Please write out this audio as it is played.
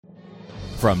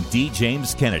from D.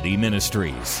 James Kennedy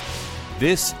Ministries.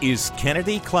 This is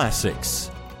Kennedy Classics.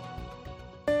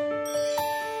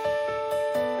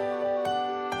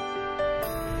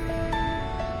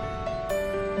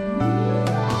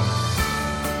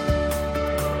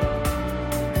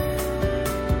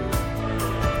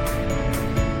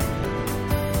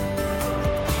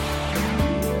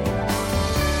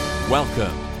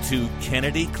 Welcome to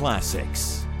Kennedy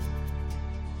Classics.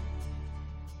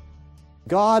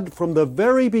 God, from the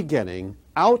very beginning,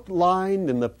 outlined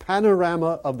in the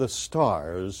panorama of the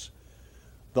stars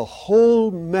the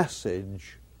whole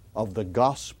message of the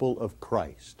gospel of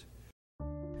Christ.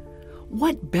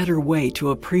 What better way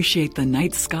to appreciate the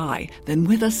night sky than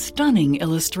with a stunning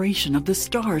illustration of the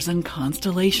stars and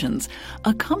constellations,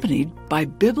 accompanied by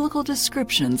biblical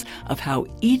descriptions of how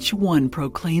each one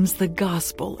proclaims the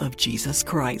gospel of Jesus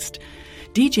Christ?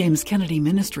 D. James Kennedy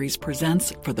Ministries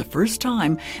presents, for the first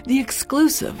time, the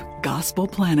exclusive Gospel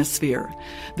Planisphere.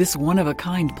 This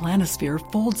one-of-a-kind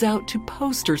planisphere folds out to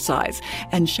poster size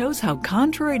and shows how,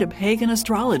 contrary to pagan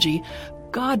astrology,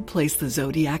 God placed the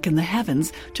zodiac in the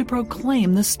heavens to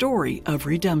proclaim the story of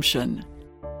redemption.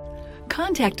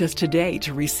 Contact us today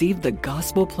to receive the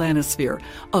Gospel Planisphere,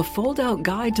 a fold-out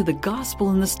guide to the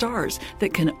gospel in the stars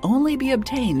that can only be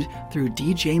obtained through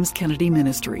D. James Kennedy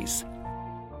Ministries.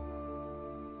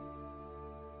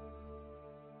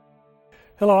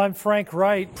 Hello, I'm Frank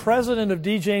Wright, president of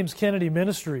D. James Kennedy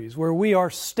Ministries, where we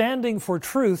are standing for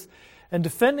truth and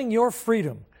defending your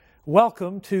freedom.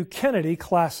 Welcome to Kennedy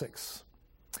Classics.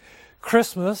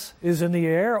 Christmas is in the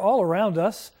air all around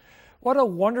us. What a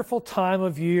wonderful time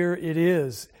of year it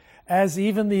is, as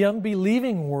even the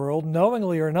unbelieving world,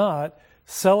 knowingly or not,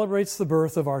 celebrates the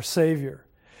birth of our Savior.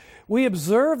 We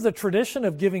observe the tradition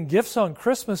of giving gifts on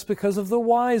Christmas because of the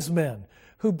wise men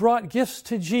who brought gifts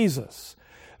to Jesus.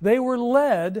 They were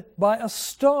led by a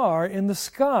star in the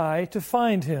sky to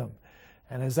find him.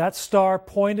 And as that star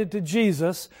pointed to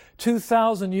Jesus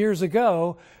 2,000 years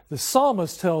ago, the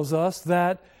Psalmist tells us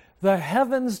that the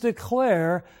heavens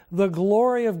declare the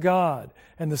glory of God,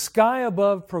 and the sky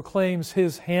above proclaims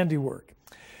his handiwork.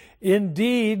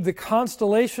 Indeed, the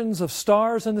constellations of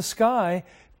stars in the sky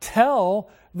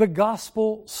tell the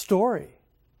gospel story.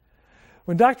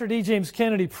 When Dr. D. James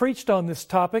Kennedy preached on this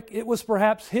topic, it was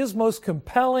perhaps his most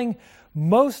compelling,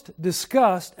 most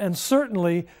discussed, and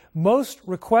certainly most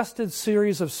requested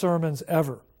series of sermons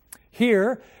ever.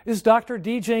 Here is Dr.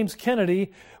 D. James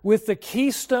Kennedy with the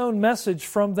keystone message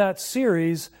from that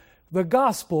series, The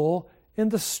Gospel in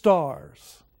the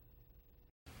Stars.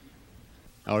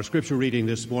 Our scripture reading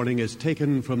this morning is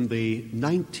taken from the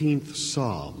 19th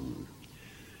Psalm.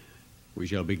 We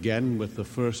shall begin with the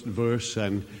first verse,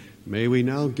 and may we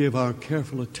now give our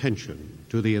careful attention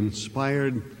to the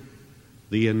inspired,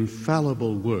 the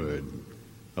infallible word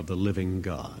of the living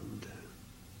God.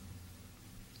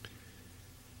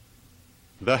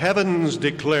 The heavens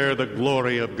declare the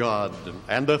glory of God,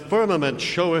 and the firmament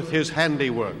showeth his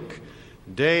handiwork.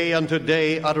 Day unto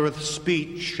day uttereth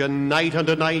speech, and night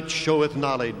unto night showeth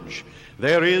knowledge.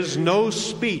 There is no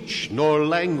speech nor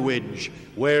language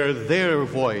where their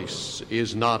voice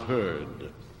is not heard.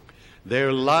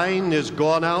 Their line is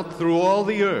gone out through all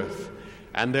the earth,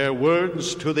 and their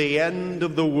words to the end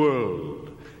of the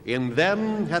world. In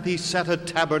them hath he set a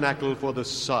tabernacle for the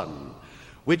sun,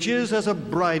 which is as a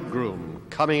bridegroom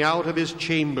coming out of his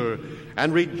chamber,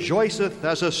 and rejoiceth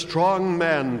as a strong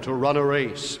man to run a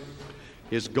race.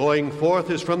 His going forth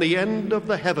is from the end of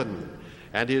the heaven,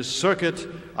 and his circuit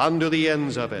unto the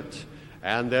ends of it,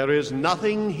 and there is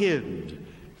nothing hid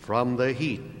from the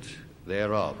heat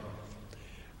thereof.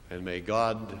 And may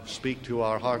God speak to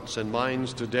our hearts and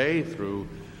minds today through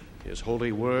his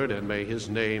holy word, and may his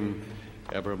name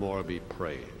evermore be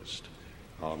praised.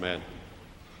 Amen.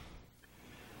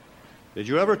 Did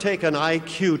you ever take an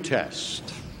IQ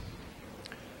test?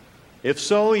 If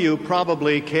so, you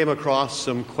probably came across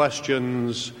some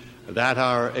questions that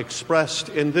are expressed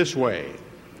in this way.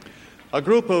 A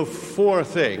group of 4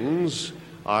 things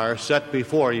are set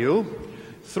before you.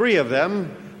 3 of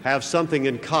them have something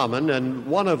in common, and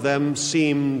one of them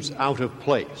seems out of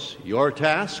place. Your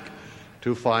task,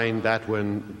 to find that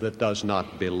one that does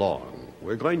not belong.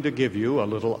 We're going to give you a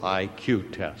little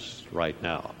IQ test right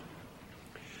now.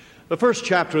 The first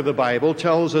chapter of the Bible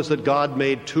tells us that God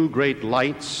made 2 great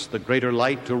lights, the greater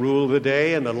light to rule the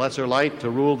day and the lesser light to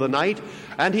rule the night,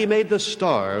 and he made the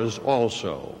stars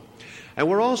also. And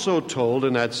we're also told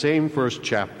in that same first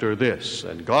chapter this,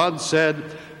 and God said,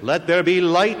 "Let there be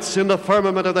lights in the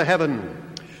firmament of the heaven,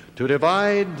 to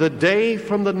divide the day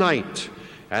from the night,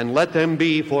 and let them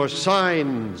be for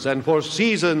signs and for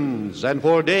seasons and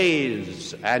for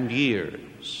days and years."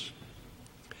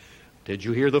 Did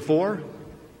you hear the four?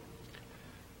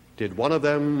 Did one of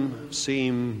them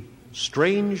seem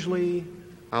strangely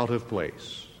out of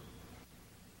place?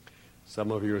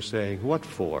 Some of you are saying, what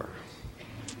for?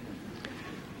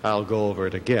 I'll go over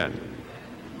it again.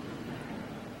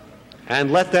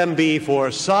 And let them be for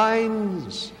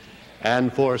signs,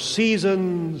 and for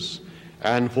seasons,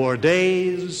 and for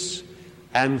days,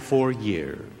 and for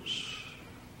years.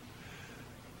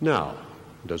 Now,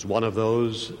 does one of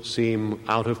those seem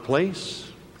out of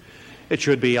place? It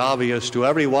should be obvious to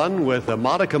everyone with a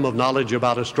modicum of knowledge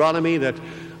about astronomy that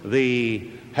the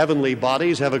heavenly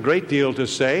bodies have a great deal to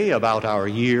say about our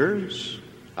years,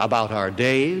 about our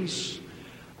days,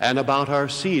 and about our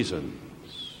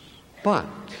seasons. But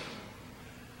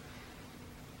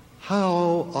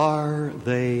how are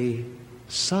they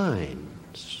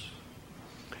signs?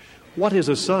 What is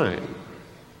a sign?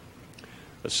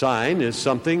 A sign is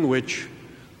something which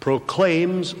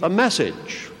proclaims a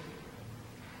message.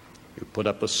 You put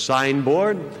up a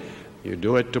signboard, you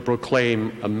do it to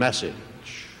proclaim a message.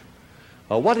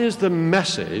 What is the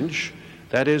message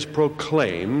that is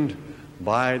proclaimed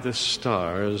by the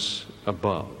stars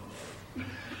above?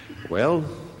 Well,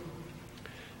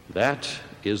 that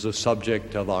is the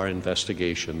subject of our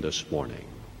investigation this morning.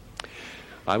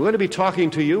 I'm going to be talking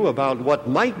to you about what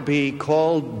might be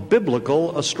called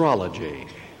biblical astrology.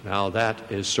 Now,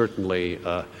 that is certainly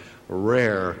a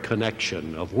rare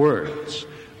connection of words.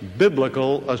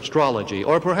 Biblical astrology,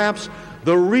 or perhaps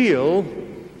the real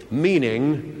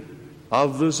meaning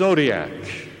of the zodiac.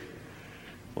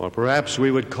 Or perhaps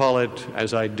we would call it,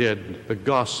 as I did, the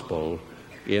gospel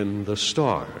in the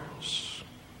stars.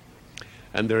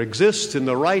 And there exists in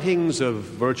the writings of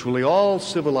virtually all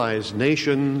civilized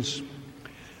nations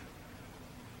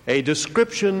a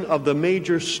description of the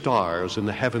major stars in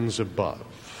the heavens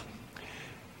above,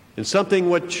 in something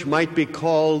which might be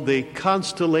called the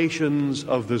constellations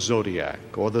of the zodiac,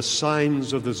 or the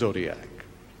signs of the zodiac.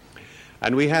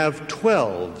 And we have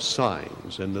 12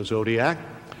 signs in the zodiac.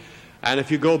 And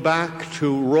if you go back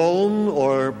to Rome,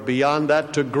 or beyond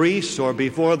that to Greece, or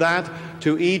before that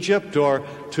to Egypt, or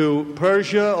to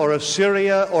Persia, or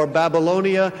Assyria, or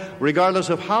Babylonia, regardless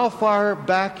of how far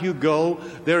back you go,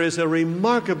 there is a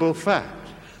remarkable fact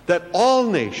that all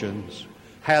nations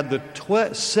had the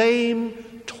same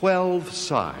 12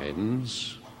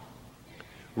 signs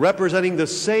representing the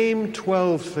same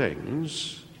 12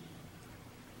 things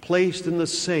placed in the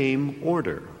same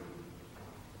order.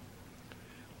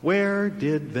 Where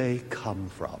did they come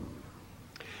from?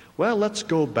 Well, let's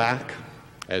go back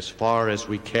as far as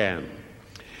we can.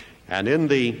 And in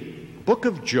the book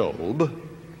of Job,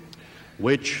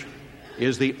 which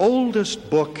is the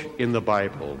oldest book in the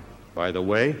Bible, by the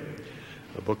way,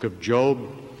 the book of Job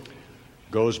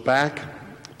goes back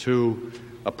to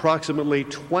approximately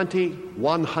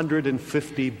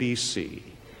 2150 BC.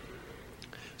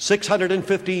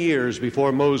 650 years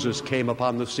before Moses came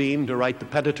upon the scene to write the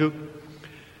Pentateuch.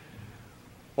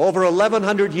 Over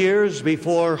 1,100 years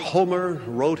before Homer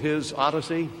wrote his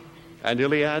Odyssey and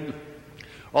Iliad.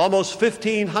 Almost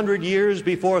 1,500 years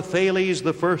before Thales,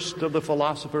 the first of the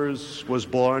philosophers, was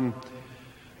born.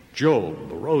 Job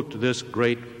wrote this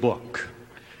great book.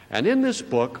 And in this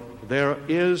book, there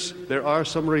are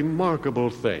some remarkable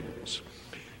things.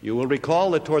 You will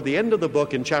recall that toward the end of the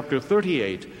book, in chapter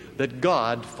 38, that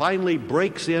God finally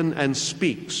breaks in and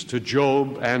speaks to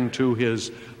Job and to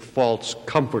his false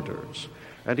comforters.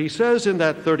 And he says in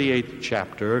that 38th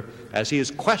chapter, as he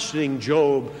is questioning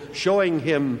Job, showing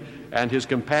him and his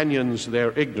companions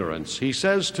their ignorance, he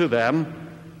says to them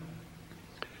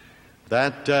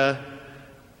that,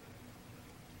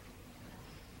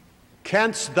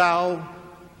 canst thou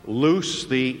loose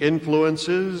the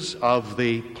influences of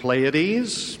the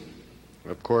Pleiades?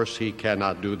 Of course, he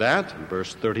cannot do that. In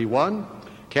verse 31,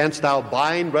 canst thou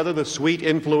bind, rather, the sweet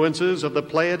influences of the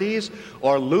Pleiades,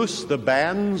 or loose the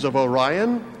bands of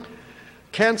Orion?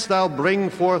 Canst thou bring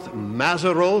forth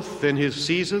Mazzaroth in his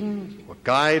season, or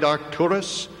guide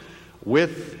Arcturus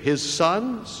with his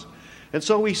sons? And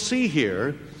so we see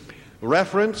here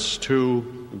reference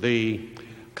to the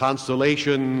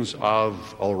constellations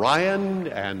of Orion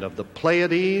and of the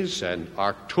Pleiades and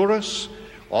Arcturus.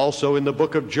 Also in the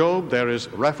book of Job, there is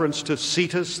reference to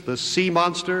Cetus, the sea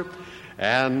monster,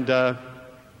 and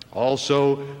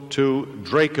also to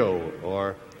Draco,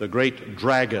 or the great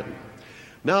dragon.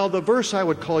 Now, the verse I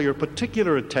would call your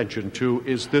particular attention to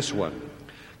is this one.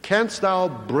 Canst thou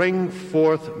bring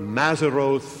forth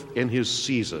Mazzaroth in his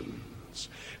seasons?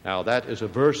 Now, that is a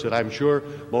verse that I'm sure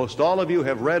most all of you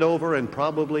have read over and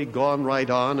probably gone right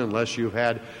on, unless you've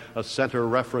had a center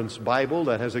reference Bible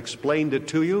that has explained it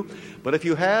to you. But if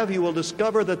you have, you will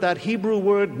discover that that Hebrew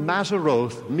word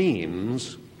Mazzaroth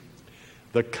means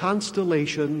the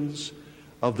constellations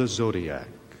of the zodiac.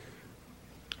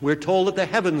 We're told that the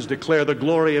heavens declare the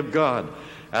glory of God,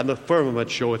 and the firmament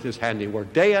showeth his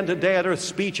handiwork. Day unto day uttereth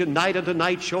speech, and night unto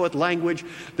night showeth language.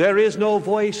 There is no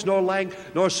voice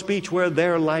nor speech where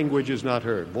their language is not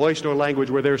heard. Voice nor language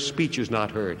where their speech is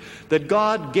not heard. That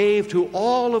God gave to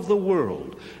all of the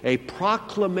world a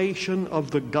proclamation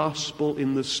of the gospel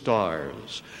in the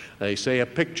stars. They say a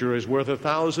picture is worth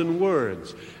 1,000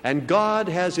 words. And God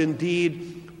has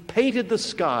indeed painted the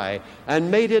sky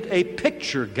and made it a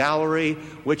picture gallery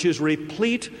which is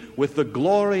replete with the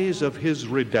glories of his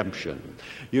redemption.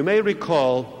 You may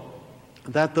recall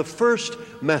that the first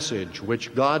message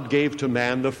which God gave to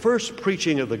man, the first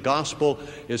preaching of the gospel,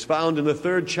 is found in the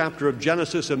 3rd chapter of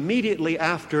Genesis. Immediately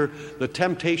after the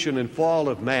temptation and fall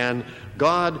of man,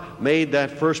 God made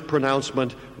that first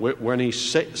pronouncement when he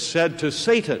said to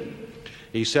Satan,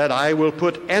 he said, I will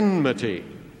put enmity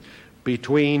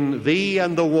between thee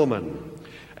and the woman,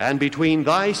 and between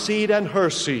thy seed and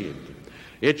her seed.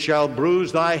 It shall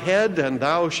bruise thy head, and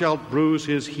thou shalt bruise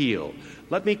his heel.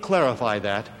 Let me clarify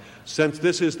that, since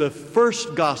this is the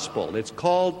first gospel. It's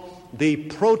called the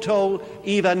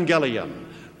proto-evangelium,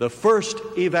 the first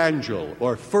evangel,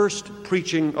 or first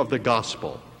preaching of the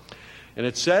gospel. And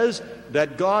it says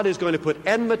that God is going to put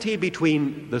enmity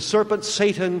between the serpent,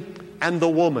 Satan, and the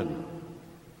woman,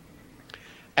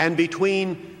 and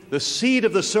between the seed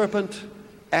of the serpent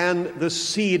and the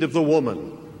seed of the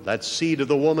woman. That seed of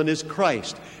the woman is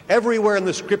Christ. Everywhere in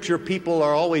the Scripture, people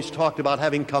are always talked about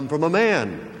having come from a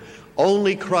man.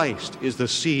 Only Christ is the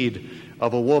seed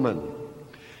of a woman.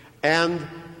 And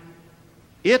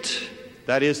it,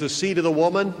 that is the seed of the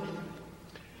woman,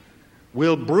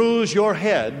 will bruise your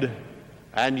head,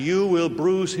 and you will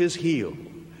bruise his heel.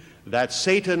 That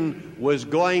Satan was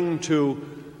going to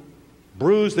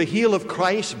bruise the heel of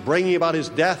Christ, bringing about his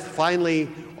death finally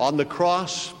on the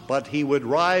cross, but he would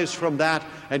rise from that,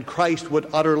 and Christ would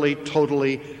utterly,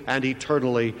 totally, and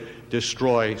eternally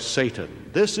destroy Satan.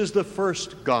 This is the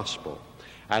first gospel,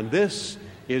 and this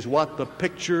is what the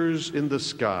pictures in the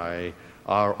sky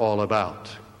are all about.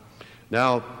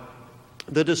 Now,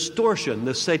 the distortion,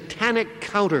 the satanic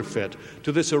counterfeit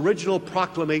to this original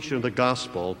proclamation of the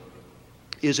gospel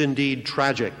is indeed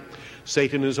tragic.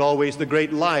 Satan is always the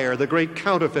great liar, the great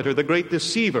counterfeiter, the great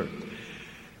deceiver.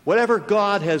 Whenever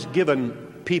God has given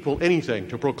people anything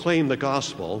to proclaim the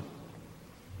gospel,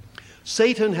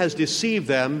 Satan has deceived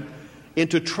them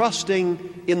into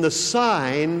trusting in the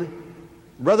sign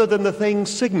rather than the thing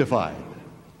signified.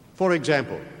 For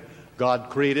example, God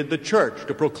created the church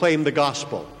to proclaim the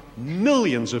gospel.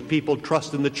 Millions of people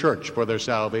trust in the church for their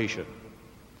salvation.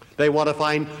 They want to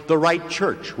find the right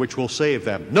church which will save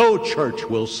them. No church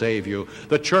will save you.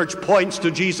 The church points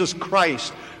to Jesus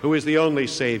Christ, who is the only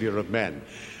Savior of men.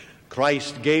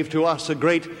 Christ gave to us a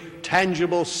great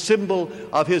tangible symbol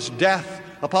of his death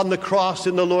upon the cross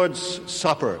in the Lord's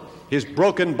Supper, his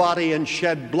broken body and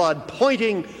shed blood,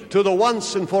 pointing to the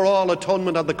once and for all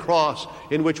atonement of the cross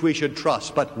in which we should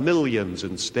trust. But millions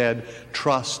instead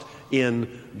trust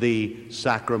in the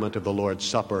sacrament of the Lord's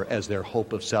Supper as their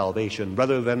hope of salvation,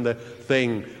 rather than the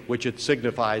thing which it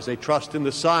signifies. They trust in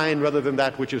the sign rather than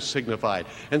that which is signified.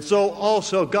 And so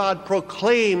also God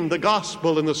proclaimed the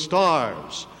gospel in the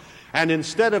stars. And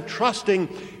instead of trusting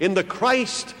in the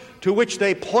Christ to which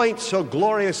they point so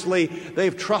gloriously,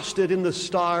 they've trusted in the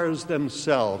stars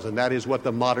themselves. And that is what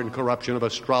the modern corruption of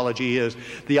astrology is,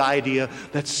 the idea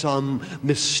that some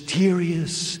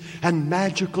mysterious and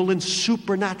magical and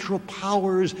supernatural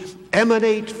powers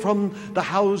emanate from the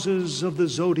houses of the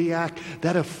zodiac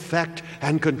that affect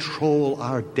and control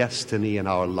our destiny and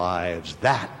our lives.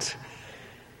 That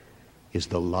is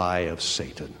the lie of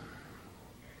Satan,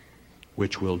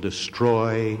 which will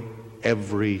destroy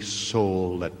every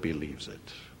soul that believes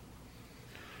it.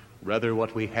 Rather,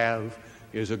 what we have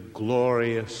is a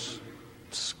glorious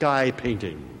sky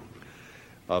painting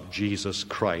of Jesus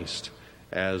Christ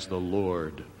as the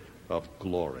Lord of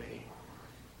glory.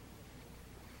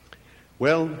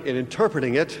 Well, in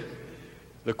interpreting it,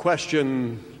 the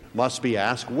question must be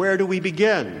asked, where do we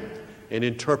begin in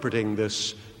interpreting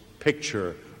this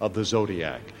picture of the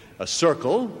zodiac? A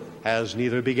circle has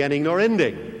neither beginning nor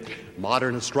ending.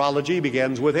 Modern astrology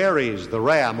begins with Aries, the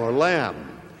ram or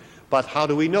lamb. But how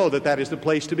do we know that that is the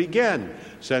place to begin?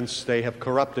 Since they have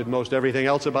corrupted most everything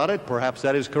else about it, perhaps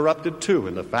that is corrupted too,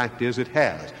 and the fact is it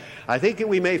has. I think that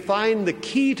we may find the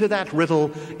key to that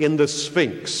riddle in the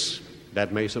Sphinx.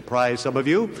 That may surprise some of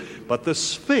you, but the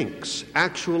Sphinx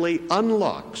actually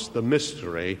unlocks the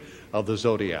mystery of the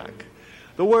zodiac.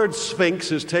 The word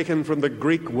Sphinx is taken from the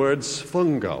Greek word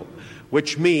sphungo,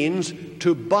 which means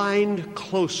to bind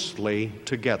closely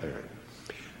together.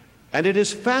 And it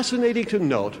is fascinating to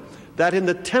note that in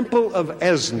the temple of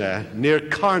Esne near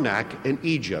Karnak in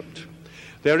Egypt,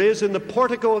 there is in the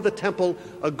portico of the temple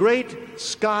a great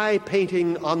sky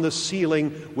painting on the ceiling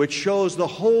which shows the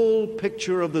whole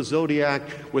picture of the zodiac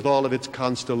with all of its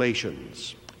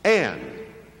constellations. And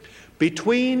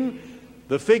between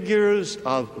the figures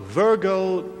of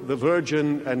Virgo, the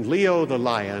Virgin, and Leo, the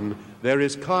Lion, there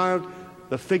is carved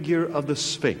the figure of the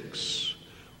Sphinx,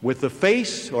 with the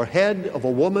face or head of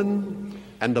a woman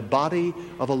and the body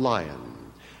of a lion.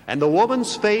 And the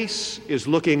woman's face is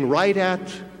looking right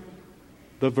at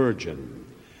the Virgin,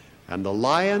 and the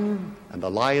lion and the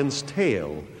lion's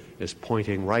tail is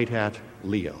pointing right at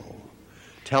Leo,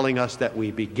 telling us that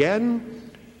we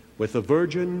begin with the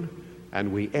Virgin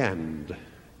and we end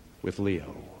with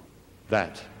Leo.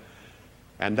 That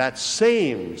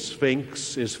same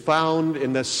Sphinx is found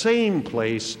in the same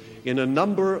place in a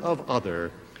number of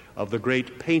other of the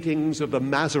great paintings of the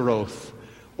Mazzaroth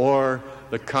or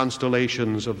the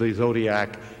constellations of the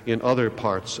zodiac in other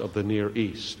parts of the Near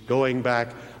East, going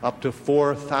back up to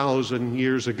 4,000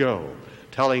 years ago,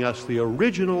 telling us the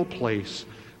original place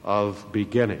of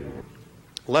beginning.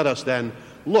 Let us then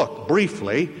look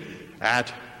briefly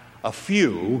at a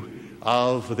few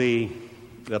of the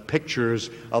pictures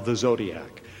of the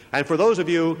zodiac. And for those of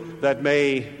you that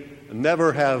may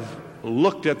never have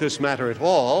looked at this matter at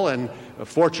all, and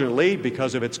fortunately,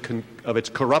 because of its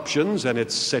corruptions and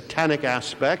its satanic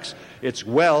aspects, it's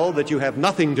well that you have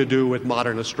nothing to do with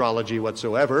modern astrology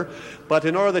whatsoever. But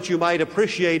in order that you might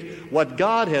appreciate what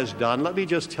God has done, let me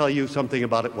just tell you something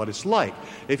about it, what it's like.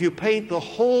 If you paint the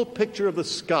whole picture of the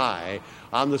sky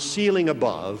on the ceiling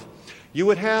above, you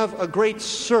would have a great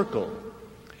circle,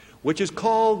 which is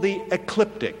called the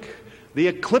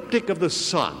ecliptic of the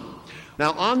sun.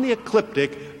 Now, on the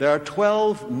ecliptic, there are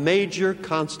 12 major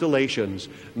constellations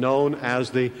known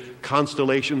as the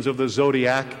constellations of the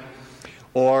zodiac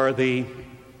or the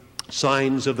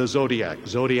signs of the zodiac.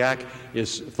 Zodiac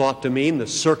is thought to mean the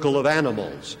circle of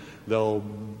animals, though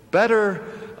better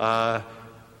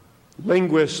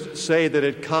linguists say that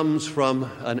it comes from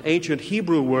an ancient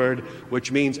Hebrew word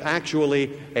which means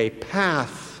actually a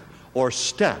path or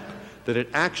step, that it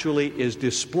actually is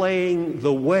displaying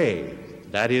the way.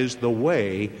 That is the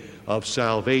way of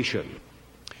salvation.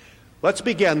 Let's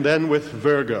begin then with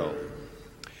Virgo.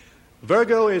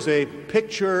 Virgo is a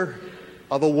picture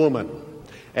of a woman,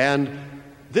 and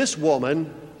this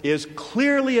woman is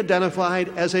clearly identified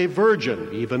as a virgin.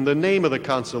 Even the name of the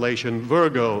constellation,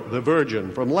 Virgo, the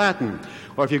Virgin, from Latin.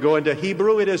 Or if you go into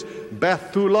Hebrew, it is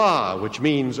Bethulah, which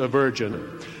means a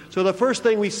virgin. So the first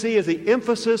thing we see is the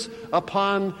emphasis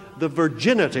upon the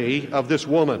virginity of this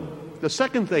woman. The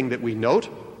second thing that we note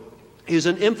is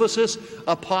an emphasis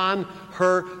upon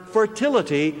her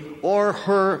fertility or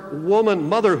her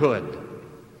motherhood,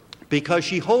 because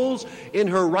she holds in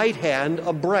her right hand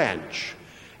a branch,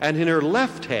 and in her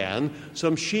left hand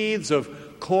some sheaths of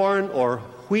corn or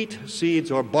wheat seeds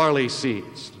or barley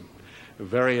seeds.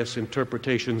 Various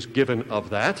interpretations given of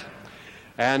that.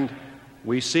 And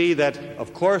we see that,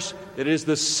 of course, it is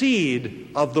the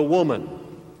seed of the woman,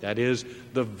 that is,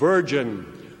 the virgin,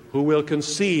 who will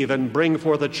conceive and bring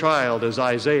forth a child, as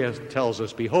Isaiah tells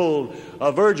us. Behold, a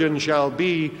virgin shall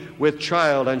be with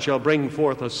child and shall bring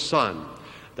forth a son.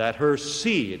 That her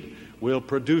seed will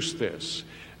produce this.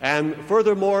 And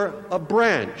furthermore, a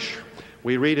branch.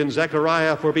 We read in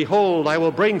Zechariah, for behold, I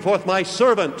will bring forth my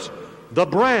servant, the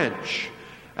branch.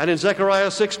 And in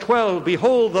Zechariah 6:12,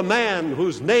 behold, the man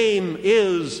whose name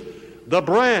is the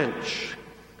branch.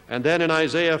 And then in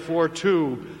Isaiah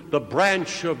 4:2, the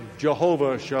branch of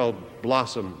Jehovah shall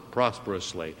blossom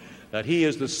prosperously. That he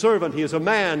is the servant, he is a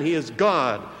man, he is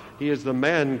God. He is the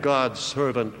man, God,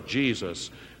 servant, Jesus,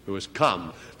 who has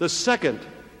come. The second,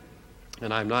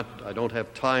 and I don't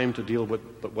have time to deal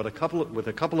with a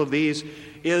couple of these,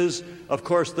 is, of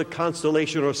course, the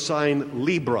constellation or sign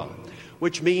Libra,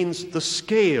 which means the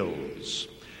scales.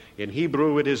 In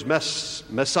Hebrew, it is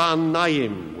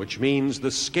Mesanayim, which means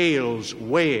the scales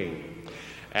weighing.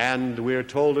 And we're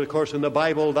told, of course, in the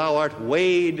Bible, thou art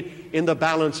weighed in the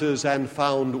balances and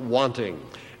found wanting.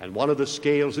 And one of the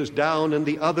scales is down and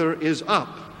the other is up.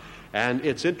 And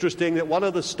it's interesting that one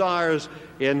of the stars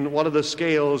in one of the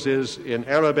scales is, in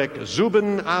Arabic,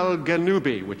 Zubin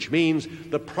al-Ganubi, which means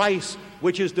the price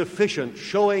which is deficient,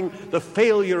 showing the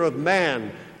failure of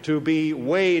man to be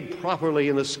weighed properly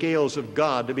in the scales of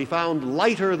God, to be found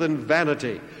lighter than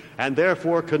vanity. and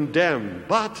therefore condemned.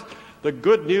 But the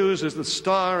good news is the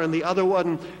star, and the other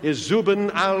one is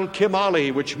Zubin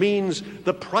al-Kimali, which means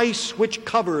the price which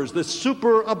covers, the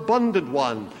superabundant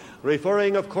one,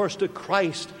 referring, of course, to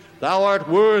Christ. Thou art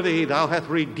worthy, thou hast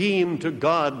redeemed to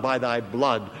God by thy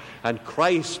blood. And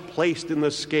Christ placed in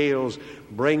the scales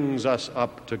brings us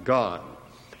up to God.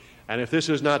 And if this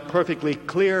is not perfectly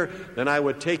clear, then I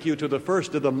would take you to the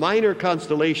first of the minor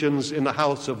constellations in the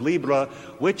house of Libra,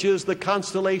 which is the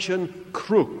constellation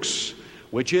Crux,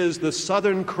 which is the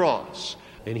Southern Cross.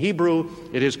 In Hebrew,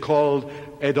 it is called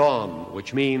Edom,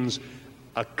 which means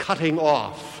a cutting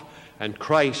off. And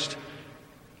Christ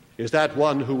is that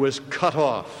one who was cut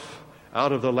off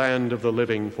out of the land of the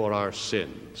living for our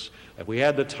sins. If we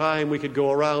had the time, we could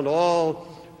go around all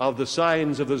of the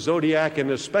signs of the zodiac, and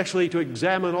especially to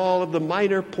examine all of the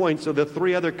minor points of the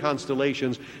three other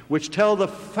constellations, which tell the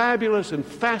fabulous and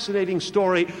fascinating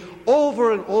story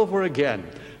over and over again,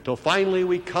 till finally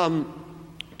we come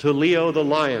to Leo the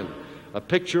lion, a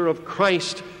picture of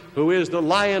Christ, who is the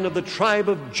lion of the tribe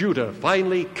of Judah,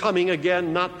 finally coming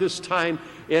again, not this time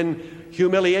in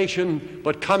humiliation,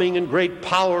 but coming in great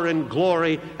power and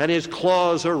glory, and his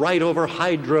claws are right over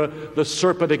Hydra, the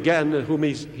serpent again, whom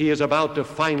he is about to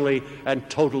finally and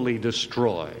totally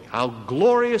destroy. How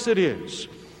glorious it is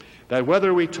that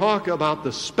whether we talk about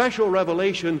the special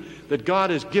revelation that God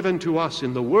has given to us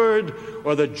in the Word,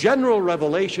 or the general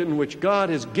revelation which God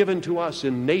has given to us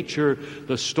in nature,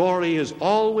 the story is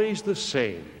always the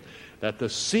same, that the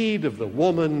seed of the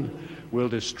woman will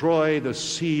destroy the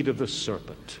seed of the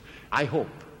serpent. I hope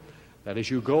that as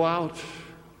you go out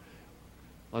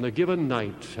on a given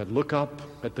night and look up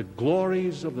at the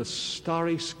glories of the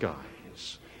starry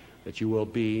skies, that you will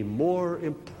be more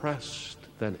impressed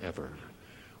than ever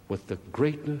with the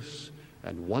greatness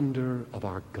and wonder of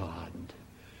our God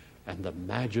and the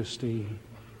majesty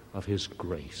of his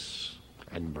grace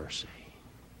and mercy.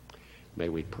 May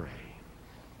we pray.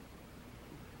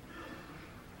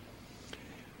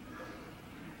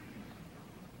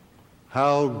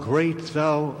 How great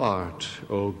thou art,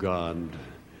 O God,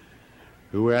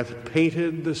 who hath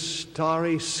painted the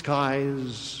starry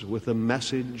skies with the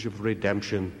message of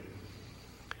redemption,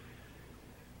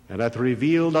 and hath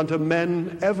revealed unto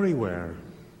men everywhere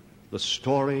the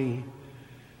story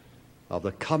of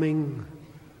the coming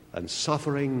and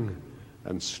suffering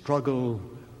and struggle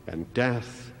and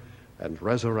death and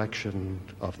resurrection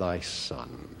of thy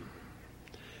Son.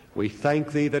 We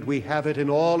thank thee that we have it in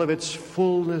all of its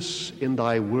fullness in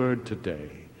thy word today,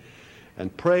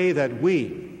 and pray that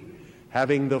we,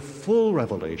 having the full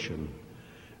revelation,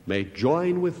 may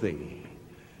join with thee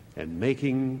in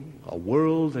making a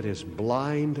world that is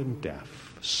blind and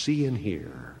deaf see and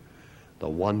hear the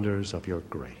wonders of your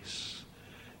grace.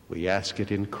 We ask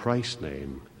it in Christ's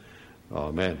name.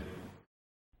 Amen.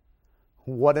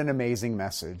 What an amazing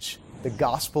message. The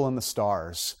gospel in the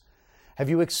stars. Have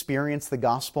you experienced the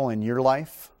gospel in your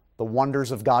life? The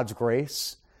wonders of God's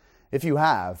grace? If you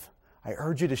have, I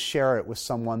urge you to share it with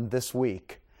someone this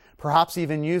week, perhaps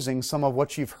even using some of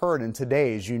what you've heard in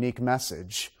today's unique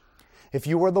message. If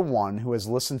you are the one who has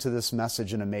listened to this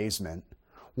message in amazement,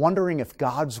 wondering if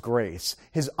God's grace,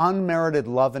 his unmerited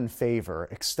love and favor,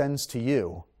 extends to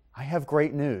you, I have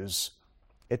great news.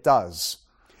 It does.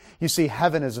 You see,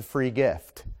 heaven is a free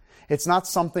gift. It's not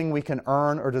something we can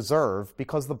earn or deserve,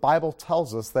 because the Bible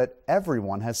tells us that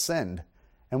everyone has sinned,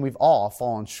 and we've all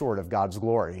fallen short of God's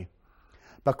glory.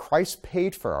 But Christ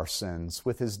paid for our sins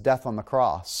with his death on the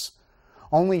cross.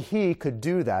 Only he could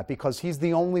do that because he's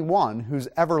the only one who's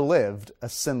ever lived a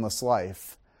sinless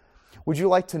life. Would you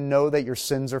like to know that your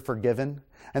sins are forgiven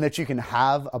and that you can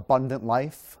have abundant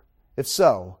life? If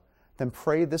so, then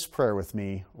pray this prayer with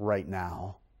me right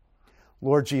now.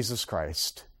 Lord Jesus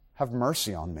Christ, have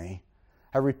mercy on me.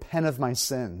 I repent of my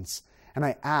sins, and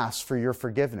I ask for your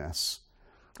forgiveness.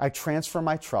 I transfer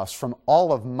my trust from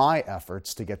all of my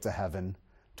efforts to get to heaven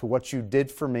to what you did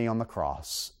for me on the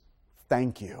cross.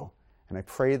 Thank you, and I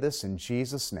pray this in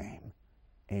Jesus' name.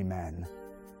 Amen.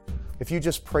 If you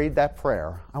just prayed that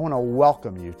prayer, I want to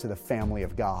welcome you to the family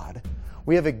of God.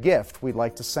 We have a gift we'd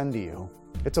like to send to you.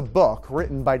 It's a book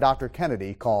written by Dr.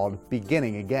 Kennedy called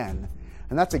Beginning Again,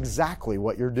 and that's exactly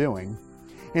what you're doing.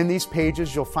 In these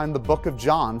pages, you'll find the book of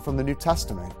John from the New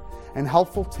Testament and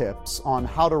helpful tips on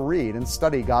how to read and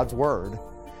study God's Word.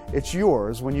 It's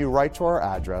yours when you write to our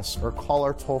address or call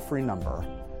our toll-free number.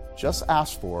 Just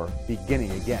ask for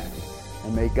Beginning Again,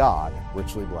 and may God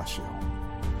richly bless you.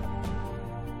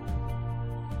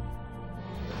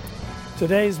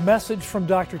 Today's message from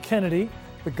Dr. Kennedy,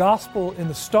 The Gospel in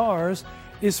the Stars,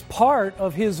 is part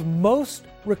of his most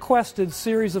requested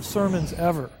series of sermons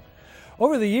ever.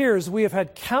 Over the years, we have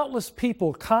had countless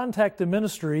people contact the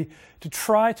ministry to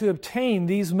try to obtain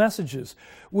these messages,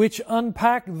 which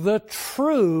unpack the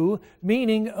true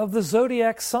meaning of the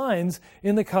zodiac signs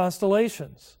in the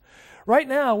constellations. Right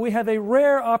now, we have a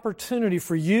rare opportunity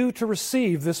for you to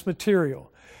receive this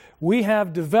material. We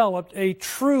have developed a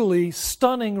truly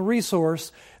stunning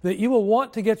resource that you will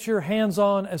want to get your hands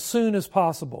on as soon as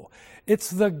possible.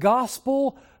 It's the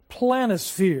Gospel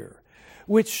Planisphere,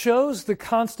 which shows the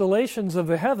constellations of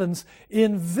the heavens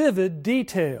in vivid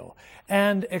detail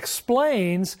and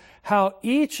explains how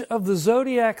each of the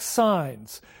zodiac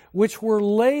signs, which were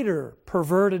later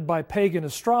perverted by pagan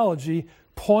astrology,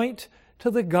 point to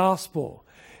the gospel.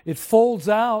 It folds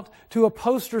out to a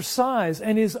poster size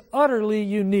and is utterly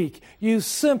unique. You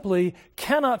simply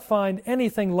cannot find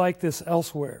anything like this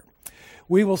elsewhere.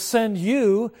 We will send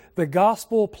you the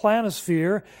Gospel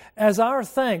Planisphere as our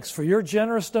thanks for your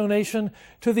generous donation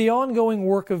to the ongoing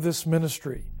work of this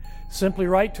ministry. Simply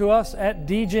write to us at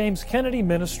D. James Kennedy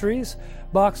Ministries,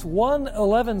 Box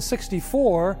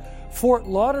 11164, Fort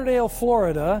Lauderdale,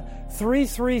 Florida,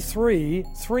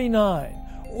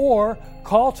 33339, or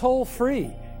call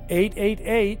toll-free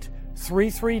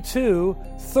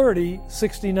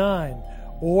 888-332-3069,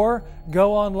 or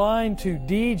go online to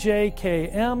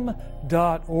djkm.org.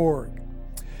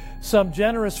 Some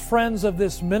generous friends of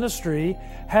this ministry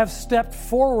have stepped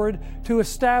forward to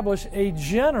establish a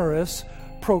generous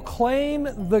Proclaim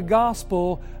the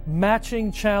Gospel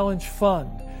Matching Challenge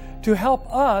Fund to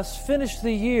help us finish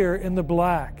the year in the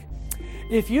black.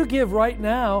 If you give right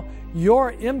now,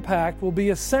 your impact will be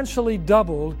essentially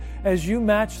doubled as you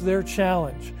match their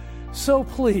challenge. So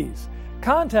please,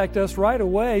 contact us right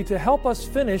away to help us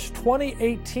finish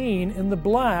 2018 in the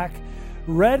black,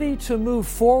 ready to move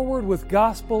forward with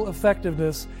gospel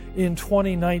effectiveness in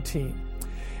 2019.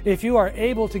 If you are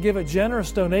able to give a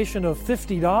generous donation of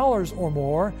 $50 or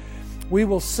more, we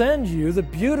will send you the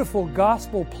beautiful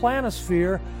Gospel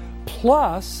Planisphere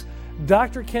plus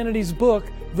Dr. Kennedy's book,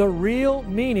 The Real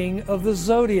Meaning of the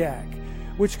Zodiac,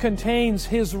 which contains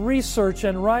his research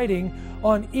and writing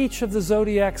on each of the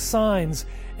zodiac signs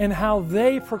and how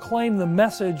they proclaim the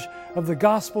message of the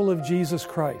gospel of Jesus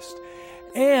Christ.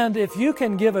 And if you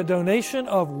can give a donation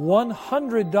of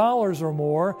 $100 or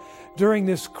more during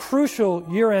this crucial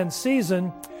year-end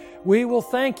season, we will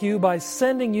thank you by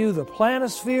sending you the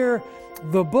Planisphere,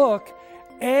 the book,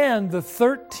 and the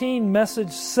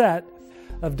 13-message set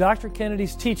of Dr.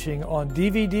 Kennedy's teaching on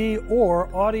DVD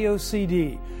or audio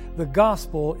CD, The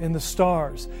Gospel in the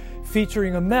Stars,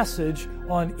 featuring a message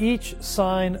on each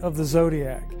sign of the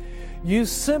zodiac. You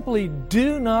simply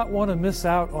do not want to miss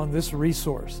out on this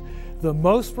resource, the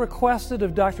most requested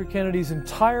of Dr. Kennedy's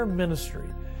entire ministry.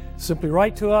 Simply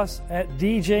write to us at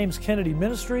D. James Kennedy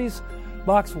Ministries,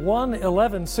 Box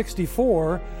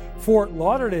 11164, Fort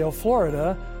Lauderdale,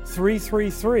 Florida,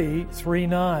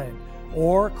 33339,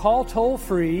 or call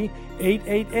toll-free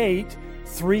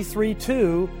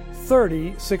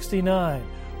 888-332-3069,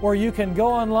 or you can go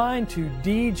online to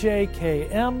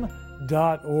djkm.org.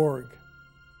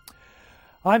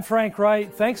 I'm Frank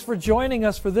Wright. Thanks for joining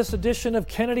us for this edition of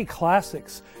Kennedy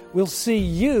Classics. We'll see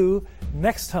you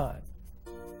next time.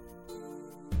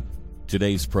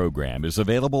 Today's program is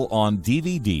available on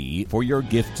DVD for your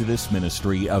gift to this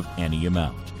ministry of any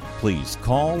amount. Please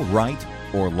call, write,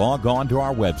 or log on to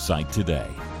our website today.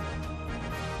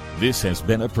 This has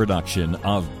been a production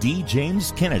of D.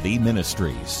 James Kennedy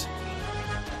Ministries.